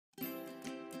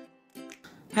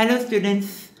Hello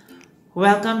students,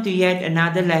 welcome to yet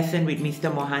another lesson with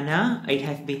Mr. Mohana. It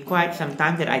has been quite some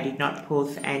time that I did not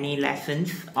post any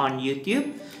lessons on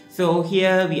YouTube. So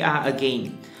here we are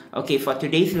again. Okay, for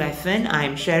today's lesson, I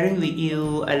am sharing with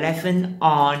you a lesson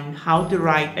on how to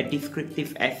write a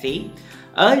descriptive essay.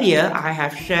 Earlier, I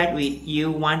have shared with you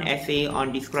one essay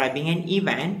on describing an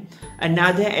event,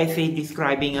 another essay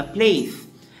describing a place.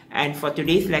 And for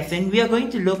today's lesson, we are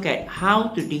going to look at how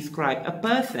to describe a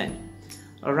person.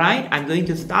 Alright, I'm going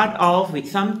to start off with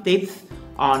some tips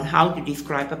on how to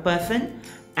describe a person,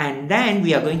 and then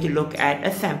we are going to look at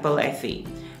a sample essay.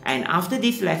 And after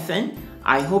this lesson,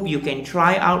 I hope you can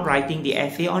try out writing the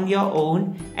essay on your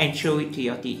own and show it to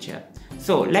your teacher.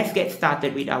 So let's get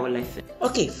started with our lesson.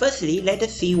 Okay, firstly, let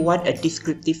us see what a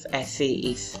descriptive essay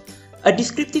is. A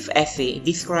descriptive essay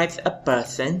describes a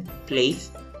person,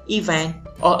 place, event,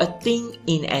 or a thing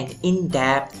in an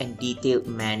in-depth and detailed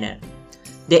manner.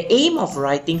 The aim of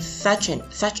writing such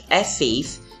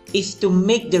essays is to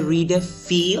make the reader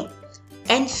feel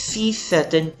and see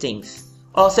certain things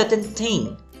or certain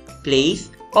thing, place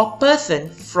or person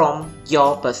from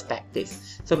your perspective.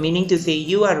 So meaning to say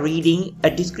you are reading a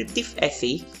descriptive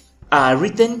essay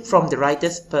written from the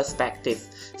writer's perspective.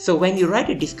 So when you write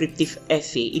a descriptive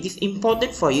essay, it is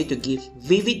important for you to give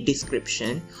vivid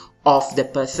description of the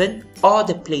person or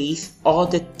the place or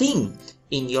the thing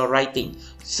in your writing,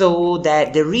 so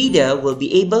that the reader will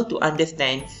be able to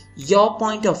understand your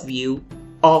point of view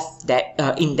of that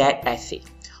in that essay.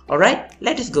 Alright,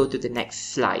 let us go to the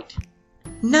next slide.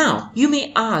 Now, you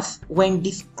may ask, when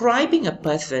describing a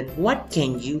person, what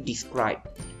can you describe?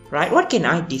 Right? What can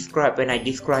I describe when I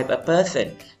describe a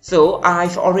person? So,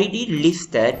 I've already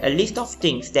listed a list of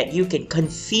things that you can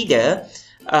consider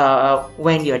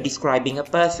when you're describing a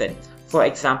person. For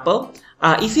example,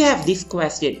 if you have this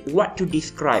question, what to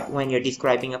describe when you're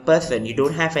describing a person, you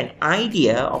don't have an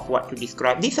idea of what to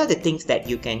describe, these are the things that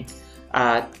you can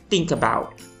think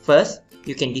about. First,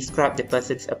 you can describe the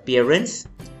person's appearance.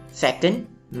 Second,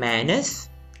 manners.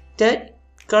 Third,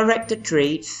 character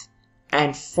traits.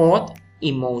 And fourth,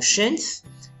 emotions.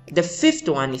 The fifth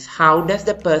one is, how does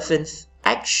the person's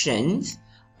actions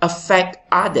affect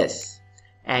others?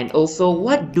 And also,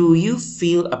 what do you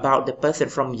feel about the person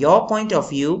from your point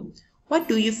of view? What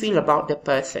do you feel about the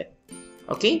person?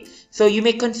 Okay, so you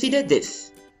may consider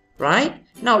this, right?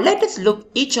 Now let us look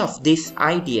each of this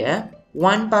idea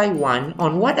one by one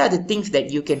on what are the things that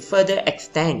you can further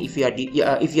extend if you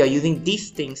are using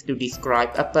these things to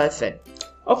describe a person.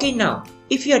 Okay, now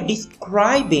if you are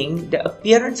describing the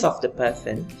appearance of the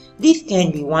person, this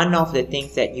can be one of the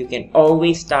things that you can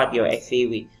always start your essay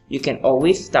with. You can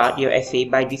always start your essay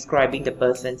by describing the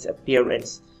person's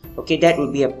appearance. Okay, that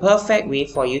would be a perfect way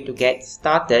for you to get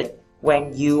started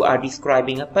when you are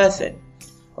describing a person.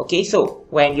 Okay, so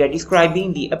when you're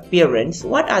describing the appearance,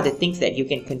 what are the things that you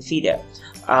can consider?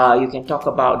 You can talk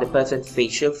about the person's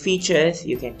facial features,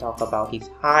 you can talk about his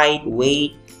height,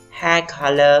 weight, hair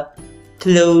color,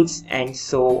 clothes, and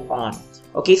so on.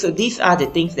 Okay, so these are the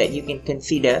things that you can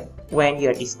consider when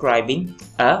you're describing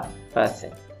a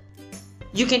person.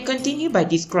 You can continue by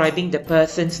describing the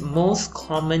person's most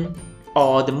common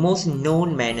or the most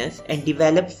known manners and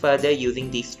develop further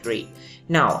using these traits.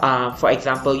 Now, for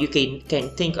example, you can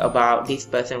think about this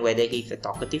person, whether he's a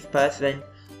talkative person,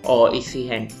 or is he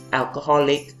an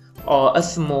alcoholic, or a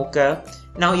smoker.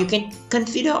 Now, you can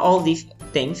consider all these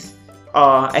things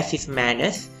as his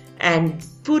manners and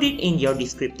put it in your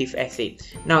descriptive essay.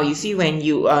 Now you see, when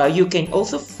you can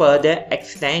also further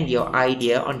extend your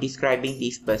idea on describing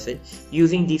this person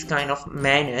using these kind of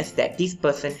manners that this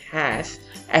person has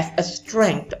as a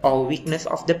strength or weakness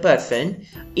of the person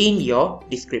in your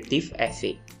descriptive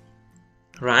essay.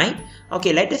 Right?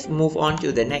 Okay, let us move on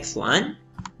to the next one.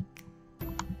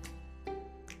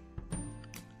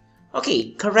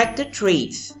 Okay, character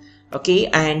traits. Okay,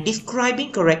 and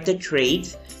describing character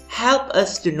traits help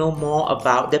us to know more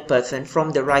about the person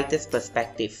from the writer's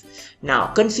perspective. Now,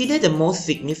 consider the most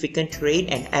significant trait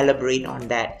and elaborate on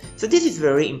that. So this is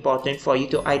very important for you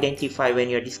to identify when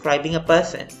you're describing a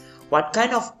person. What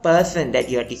kind of person that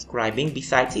you're describing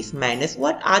besides his manners?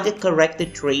 What are the character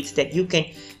traits that you can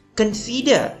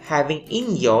consider having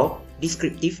in your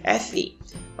descriptive essay?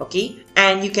 Okay,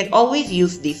 and you can always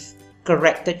use these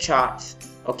character charts.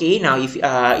 Okay, now if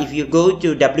you go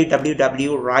to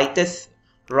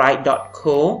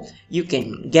www.writerswrite.co, you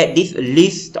can get this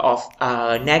list of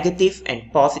negative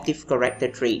and positive character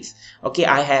traits. Okay,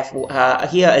 I have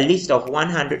here a list of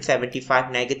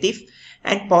 175 negative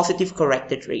and positive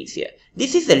character traits here.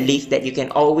 This is a list that you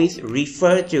can always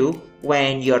refer to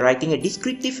when you're writing a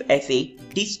descriptive essay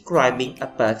describing a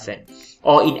person.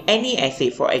 Or in any essay,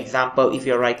 for example, if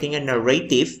you're writing a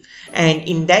narrative and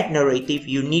in that narrative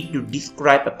you need to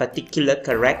describe a particular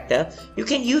character, you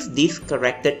can use this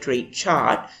character trait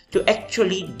chart to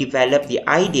actually develop the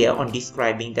idea on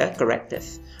describing the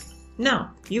characters.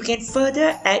 Now, you can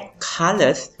further add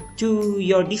colors to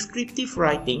your descriptive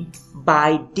writing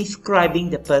by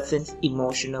describing the person's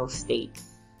emotional state.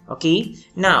 Okay,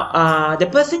 now the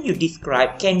person you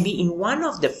describe can be in one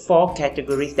of the 4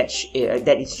 categories that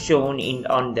is shown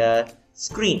on the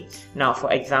screen. Now,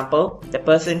 for example, the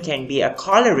person can be a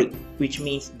choleric, which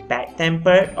means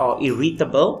bad-tempered or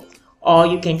irritable, or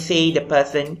you can say the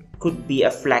person could be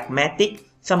a phlegmatic,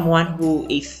 someone who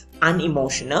is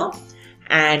unemotional,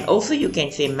 and also you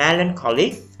can say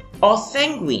melancholic or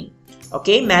sanguine.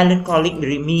 Okay, melancholic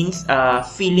means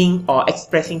feeling or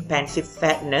expressing pensive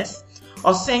sadness,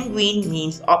 or sanguine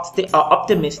means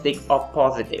optimistic or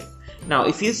positive. Now,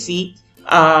 if you see,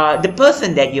 the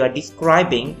person that you are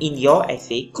describing in your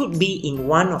essay could be in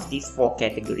one of these 4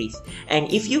 categories.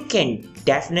 And if you can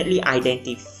definitely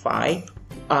identify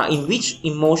in which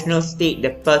emotional state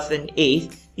the person is,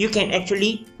 you can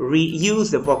actually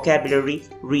use the vocabulary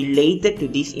related to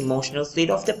this emotional state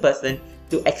of the person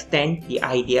to extend the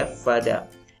idea further.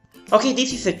 Okay,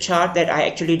 this is a chart that I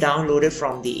actually downloaded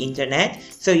from the internet,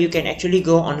 so you can actually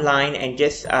go online and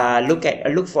just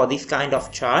look for this kind of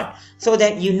chart so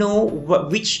that you know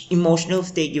which emotional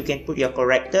state you can put your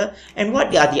character and what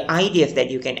are the ideas that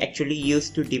you can actually use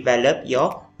to develop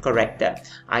your character.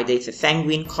 Either it's a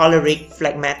sanguine, choleric,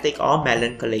 phlegmatic or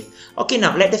melancholic. Okay,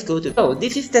 now let us go to... So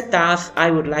this is the task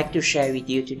I would like to share with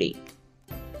you today.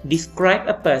 Describe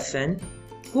a person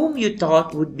whom you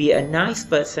thought would be a nice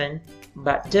person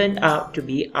but turned out to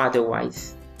be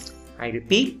otherwise. I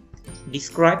repeat,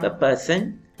 describe a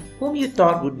person whom you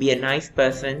thought would be a nice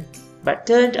person but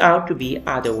turned out to be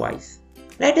otherwise.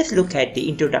 Let us look at the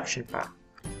introduction part.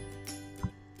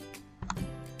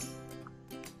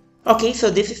 Okay, so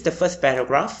this is the first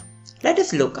paragraph. Let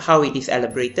us look how it is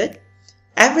elaborated.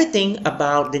 Everything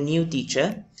about the new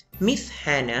teacher, Miss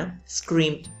Hannah,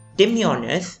 screamed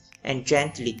demureness and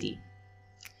gentility.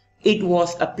 It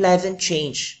was a pleasant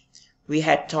change. We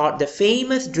had thought the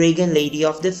famous dragon lady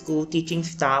of the school teaching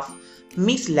staff,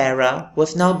 Miss Lara,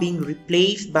 was now being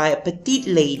replaced by a petite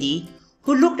lady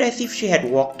who looked as if she had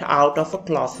walked out of a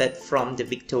closet from the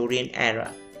Victorian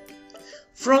era.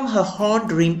 From her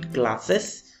horn-rimmed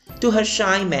glasses to her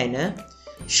shy manner,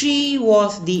 she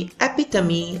was the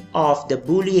epitome of the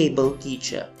bullyable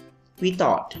teacher, we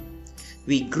thought.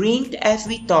 We grinned as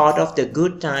we thought of the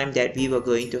good time that we were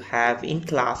going to have in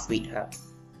class with her.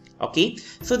 Okay,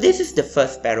 so this is the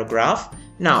first paragraph.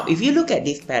 Now, if you look at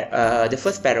this the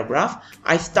first paragraph,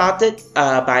 I started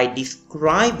by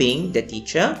describing the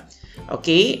teacher.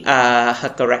 Okay,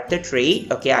 her character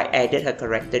trait. Okay, I added her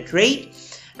character trait,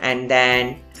 and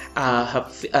then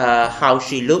how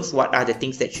she looks. What are the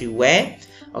things that she wears?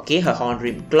 Okay, her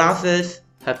horn-rimmed glasses,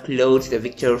 her clothes,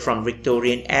 from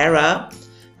Victorian era.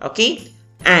 Okay,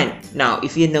 and now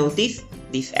if you notice,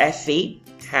 this essay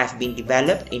has been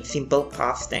developed in simple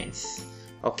past tense.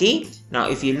 Okay, now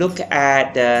if you look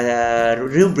at the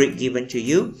rubric given to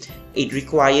you, it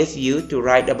requires you to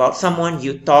write about someone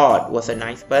you thought was a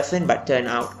nice person but turned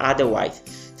out otherwise.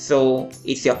 So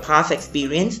it's your past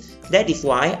experience. That is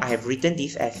why I have written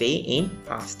this essay in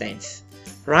past tense.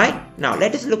 Right, now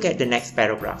let us look at the next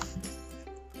paragraph.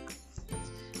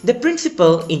 The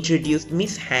principal introduced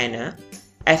Miss Hannah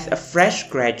as a fresh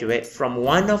graduate from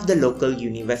one of the local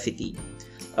universities.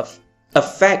 A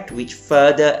fact which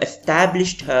further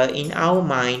established her in our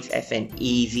minds as an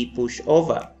easy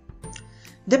pushover.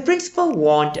 The principal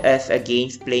warned us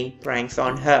against playing pranks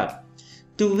on her,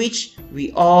 to which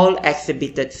we all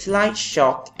exhibited slight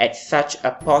shock at such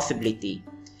a possibility.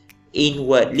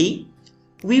 Inwardly,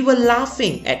 we were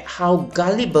laughing at how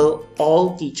gullible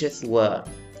all teachers were.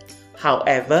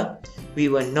 However, we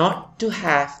were not to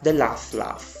have the last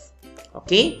laugh.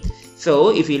 Okay, so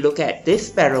if you look at this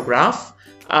paragraph,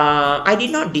 I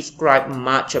did not describe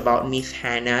much about Miss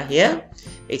Hannah here.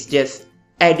 It's just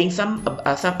adding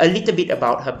a little bit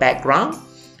about her background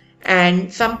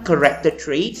and some character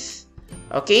traits,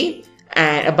 okay,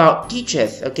 and about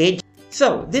teachers, okay.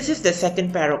 So this is the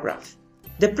second paragraph.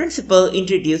 The principal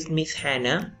introduced Miss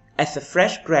Hannah as a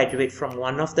fresh graduate from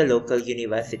one of the local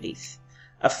universities,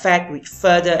 a fact which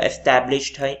further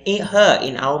established her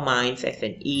in our minds as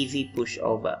an easy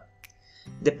pushover.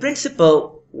 The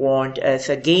principal warned us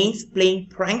against playing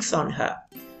pranks on her,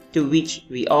 to which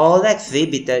we all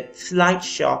exhibited slight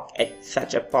shock at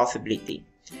such a possibility.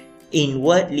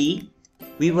 Inwardly,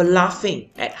 we were laughing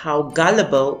at how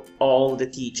gullible all the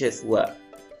teachers were.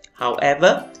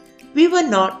 However, we were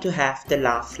not to have the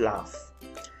last laugh.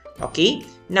 Okay,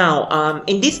 now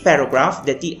in this paragraph,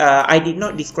 I did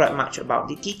not describe much about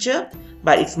the teacher,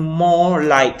 but it's more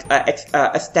like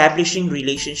establishing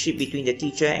relationship between the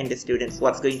teacher and the students.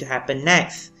 What's going to happen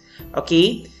next?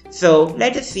 Okay, so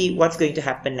let us see what's going to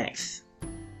happen next.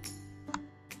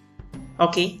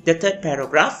 Okay, the third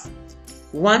paragraph.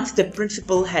 Once the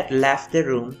principal had left the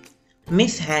room,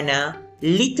 Miss Hannah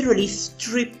literally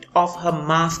stripped off her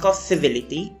mask of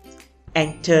civility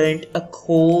and turned a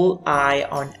cold eye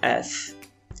on us.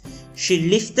 She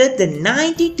listed the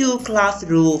 92 class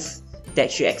rules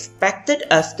that she expected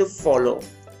us to follow,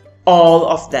 all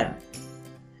of them.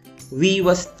 We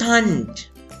were stunned.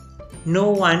 No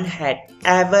one had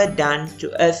ever done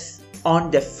to us on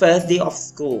the first day of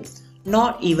school,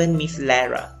 not even Miss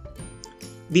Lara.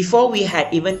 Before we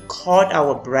had even caught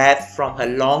our breath from her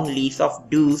long list of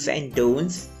do's and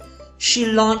don'ts, she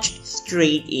launched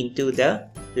straight into the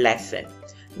lesson.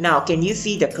 Now, can you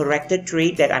see the character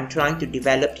trait that I'm trying to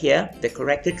develop here? The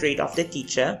character trait of the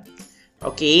teacher.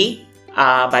 Okay,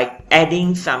 by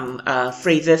adding some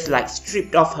phrases like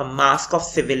stripped off her mask of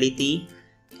civility,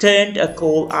 turned a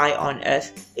cold eye on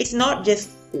us. It's not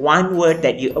just one word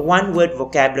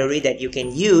vocabulary that you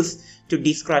can use to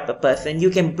describe a person. You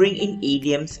can bring in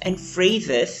idioms and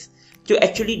phrases to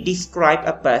actually describe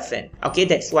a person. Okay,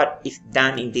 that's what is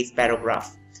done in this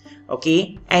paragraph.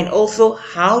 Okay, and also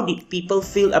how did people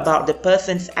feel about the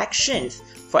person's actions?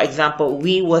 For example,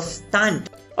 we were stunned.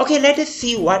 Okay, let us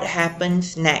see what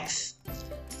happens next.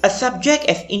 A subject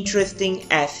as interesting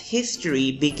as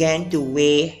history began to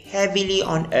weigh heavily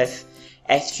on us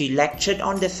as she lectured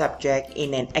on the subject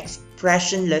in an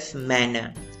expressionless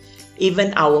manner.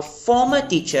 Even our former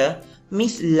teacher,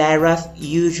 Miss Lara's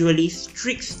usually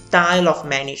strict style of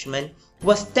management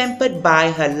was tempered by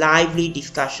her lively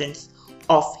discussions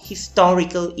of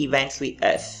historical events with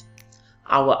us.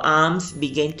 Our arms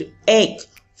began to ache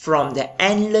from the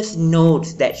endless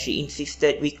notes that she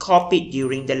insisted we copied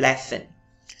during the lesson.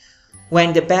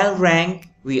 When the bell rang,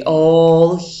 we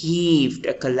all heaved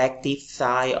a collective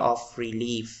sigh of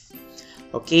relief.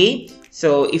 Okay,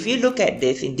 so if you look at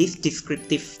this in this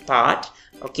descriptive part,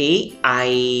 okay,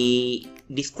 I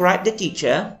describe the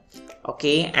teacher,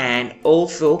 okay, and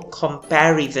also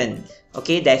comparison.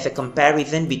 Okay, there's a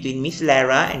comparison between Miss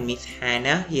Lara and Miss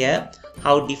Hannah here,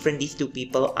 how different these two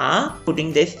people are,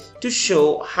 putting this to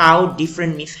show how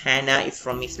different Miss Hannah is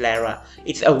from Miss Lara.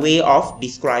 It's a way of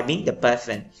describing the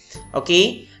person,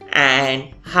 okay,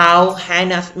 and how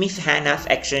Miss Hannah's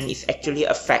action is actually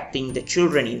affecting the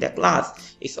children in the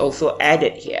class is also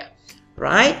added here,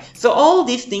 right? So all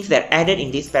these things that are added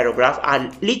in this paragraph are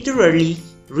literally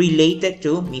related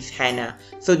to Miss Hannah.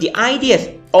 So the ideas,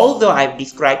 although I've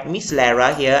described Miss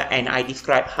Lara here and I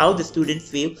described how the students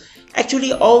feel,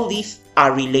 actually all these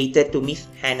are related to Miss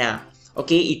Hannah.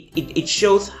 Okay, it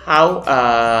shows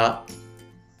how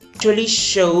actually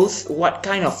shows what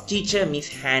kind of teacher Miss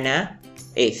Hannah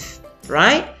is,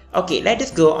 right? Okay, let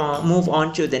us go on, move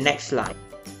on to the next slide.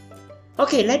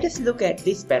 Okay, let us look at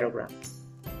this paragraph.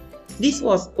 This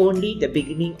was only the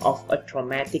beginning of a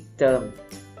traumatic term.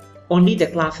 Only the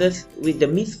classes with the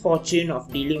misfortune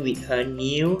of dealing with her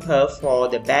knew her for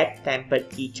the bad-tempered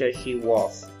teacher she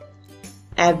was.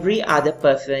 Every other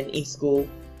person in school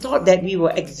thought that we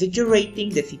were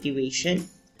exaggerating the situation,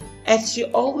 as she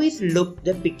always looked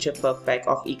the picture perfect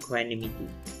of equanimity.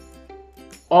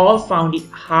 All found it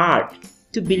hard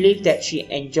to believe that she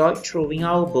enjoyed throwing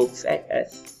our books at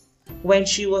us when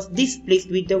she was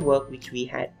displeased with the work which we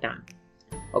had done.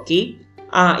 Okay,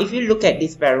 if you look at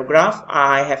this paragraph,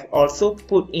 I have also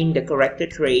put in the character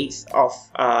traits of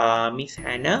Miss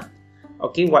Hannah.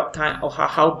 Okay, what kind of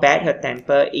how bad her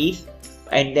temper is,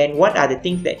 and then what are the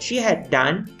things that she had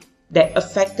done that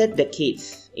affected the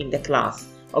kids in the class.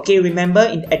 Okay, remember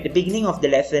at the beginning of the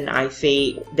lesson, I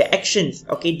say the actions,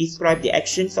 okay, describe the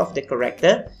actions of the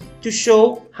character to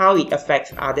show how it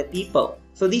affects other people.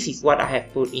 So this is what I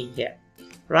have put in here,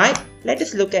 right? Let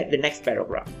us look at the next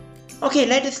paragraph. Okay,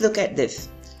 let us look at this.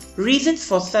 Reasons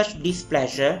for such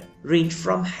displeasure range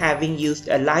from having used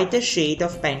a lighter shade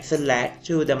of pencil lead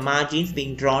to the margins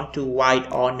being drawn too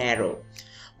wide or narrow.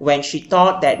 When she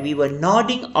thought that we were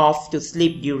nodding off to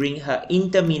sleep during her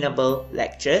interminable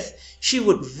lectures, she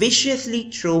would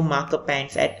viciously throw marker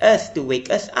pens at us to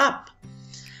wake us up.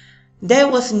 There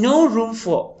was no room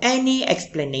for any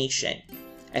explanation.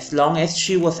 As long as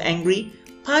she was angry,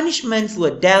 punishments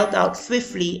were dealt out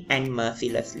swiftly and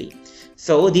mercilessly.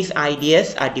 So these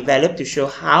ideas are developed to show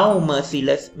how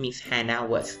merciless Miss Hannah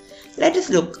was. Let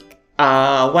us look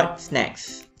what's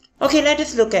next. Okay, let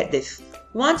us look at this.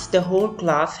 Once the whole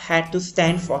class had to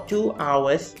stand for 2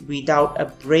 hours without a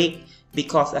break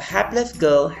because a hapless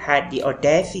girl had the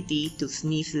audacity to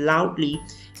sneeze loudly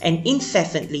and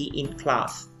incessantly in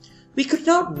class. We could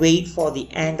not wait for the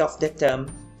end of the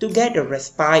term to get a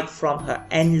respite from her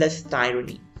endless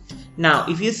tyranny. Now,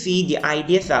 if you see, the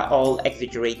ideas are all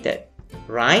exaggerated,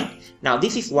 right? Now,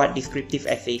 this is what descriptive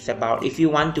essay is about. If you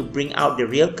want to bring out the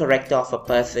real character of a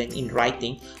person in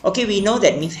writing, okay, we know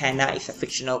that Miss Hannah is a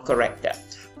fictional character,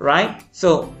 right?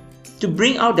 So, to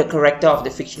bring out the character of the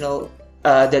fictional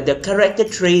the character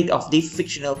trait of this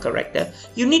fictional character,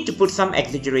 you need to put some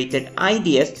exaggerated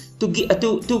ideas to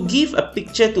give a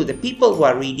picture to the people who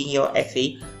are reading your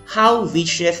essay how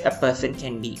vicious a person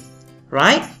can be,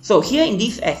 right? So here in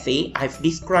this essay, I've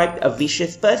described a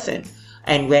vicious person.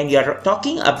 And when you're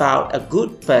talking about a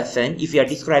good person, if you're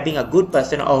describing a good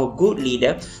person or a good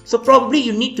leader, so probably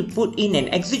you need to put in an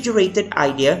exaggerated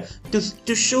idea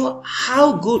to show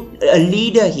how good a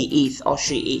leader he is or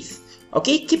she is.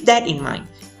 Okay, keep that in mind.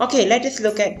 Okay, let us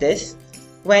look at this.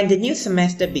 When the new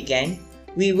semester began,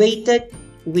 we waited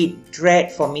with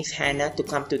dread for Miss Hannah to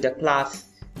come to the class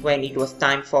when it was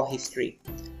time for history.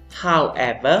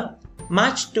 However,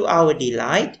 much to our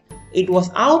delight, it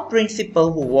was our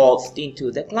principal who waltzed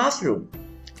into the classroom.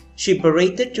 She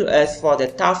berated to us for the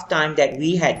tough time that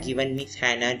we had given Miss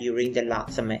Hannah during the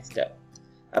last semester.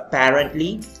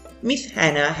 Apparently, Miss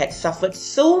Hannah had suffered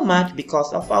so much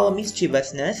because of our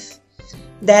mischievousness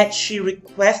that she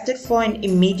requested for an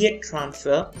immediate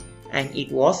transfer, and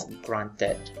it was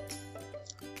granted.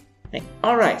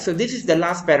 Alright, so this is the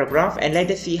last paragraph, and let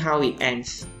us see how it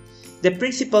ends. The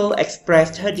principal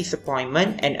expressed her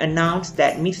disappointment and announced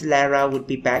that Miss Lara would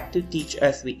be back to teach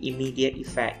us with immediate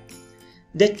effect.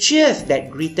 The cheers that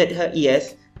greeted her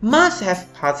ears must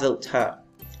have puzzled her,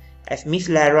 as Miss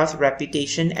Lara's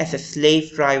reputation as a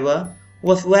slave driver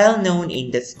was well known in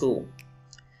the school.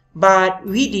 But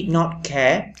we did not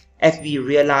care, as we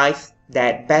realized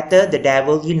that better the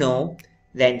devil you know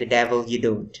than the devil you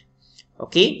don't.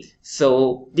 Okay,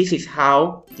 so this is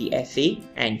how the essay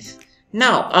ends.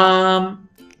 Now,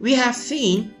 we have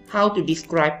seen how to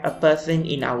describe a person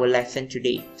in our lesson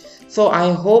today. So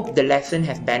I hope the lesson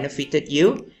has benefited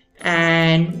you.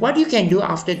 And what you can do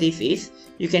after this is,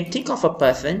 you can think of a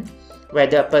person,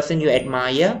 whether a person you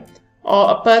admire,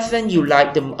 or a person you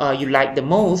like the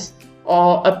most,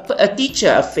 or a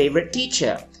teacher, a favorite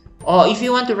teacher. Or if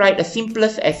you want to write a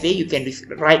simplest essay, you can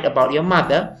write about your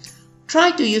mother.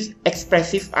 Try to use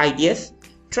expressive ideas.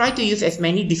 Try to use as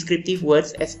many descriptive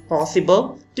words as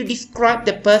possible to describe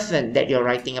the person that you're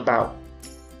writing about.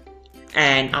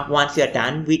 And once you're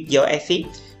done with your essay,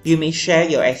 you may share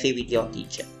your essay with your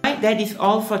teacher. Right, that is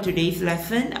all for today's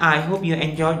lesson. I hope you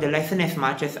enjoyed the lesson as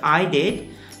much as I did.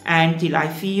 And till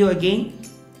I see you again,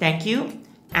 thank you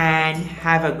and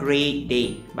have a great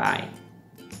day. Bye.